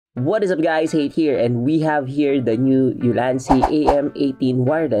What is up guys, Hate here, and we have here the new Ulanzi Am18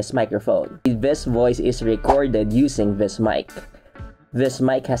 Wireless microphone. This voice is recorded using this mic. This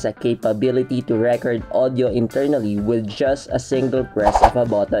mic has a capability to record audio internally with just a single press of a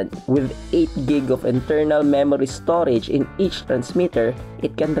button. With 8 GB of internal memory storage in each transmitter,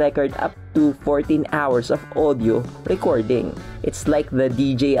 it can record up to 14 hours of audio recording. It's like the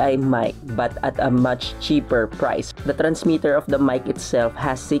Dji Mic but at a much cheaper price. The transmitter of the mic itself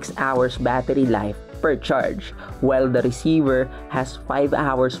has 6 hours battery life per charge, while the receiver has 5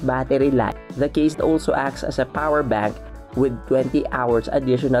 hours battery life. The case also acts as a power bank with 20 hours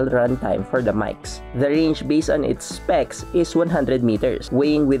additional runtime for the mics. The range based on its specs is 100 meters,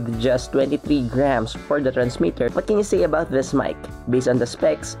 weighing with just 23 grams for the transmitter. What can you say about this mic based on the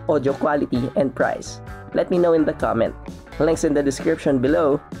specs, audio quality, and price? Let me know in the comment. Links in the description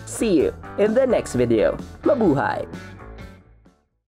below. See you in the next video. Mabuhay!